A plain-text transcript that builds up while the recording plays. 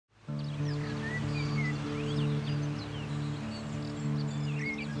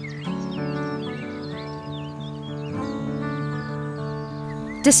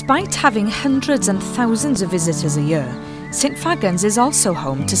Despite having hundreds and thousands of visitors a year, St Fagans is also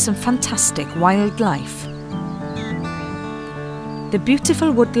home to some fantastic wildlife. The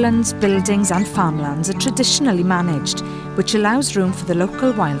beautiful woodlands, buildings and farmlands are traditionally managed, which allows room for the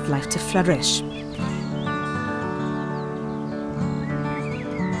local wildlife to flourish.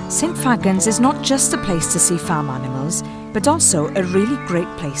 St Fagans is not just a place to see farm animals, but also a really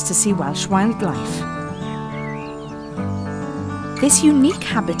great place to see Welsh wildlife. This unique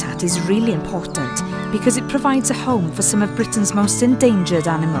habitat is really important because it provides a home for some of Britain's most endangered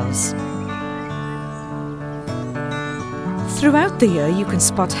animals. Throughout the year you can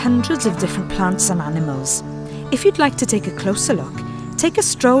spot hundreds of different plants and animals. If you'd like to take a closer look, take a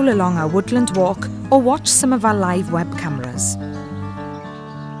stroll along our woodland walk or watch some of our live web cameras.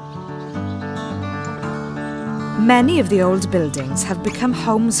 Many of the old buildings have become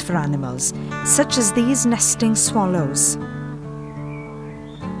homes for animals, such as these nesting swallows.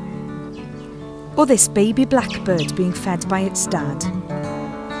 Or this baby blackbird being fed by its dad.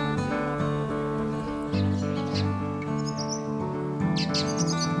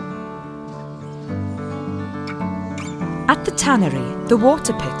 At the tannery, the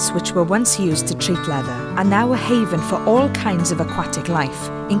water pits which were once used to treat leather are now a haven for all kinds of aquatic life,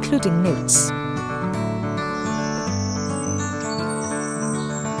 including newts.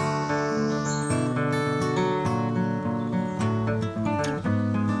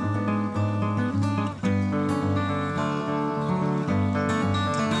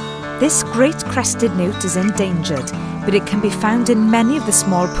 This Great Crested Newt is endangered, but it can be found in many of the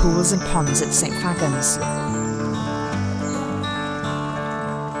small pools and ponds at St Fagans.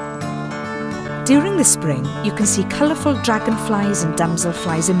 During the spring, you can see colourful dragonflies and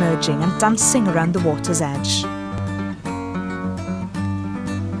damselflies emerging and dancing around the water's edge.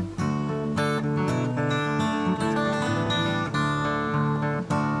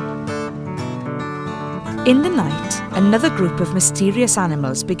 In the night, another group of mysterious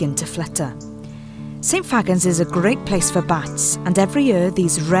animals begin to flutter. St Fagans is a great place for bats, and every year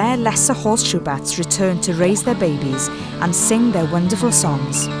these rare Lesser Horseshoe Bats return to raise their babies and sing their wonderful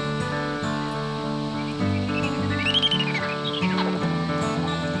songs.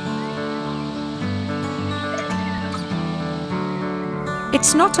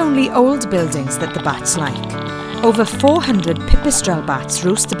 It's not only old buildings that the bats like. Over 400 pipistrelle bats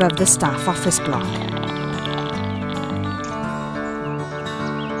roost above the staff office block.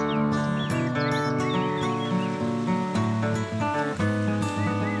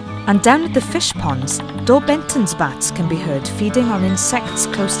 And down at the fish ponds, Benton's bats can be heard feeding on insects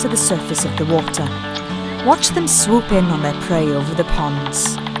close to the surface of the water. Watch them swoop in on their prey over the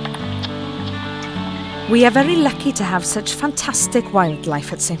ponds. We are very lucky to have such fantastic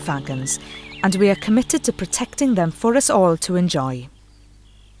wildlife at St Fagans, and we are committed to protecting them for us all to enjoy.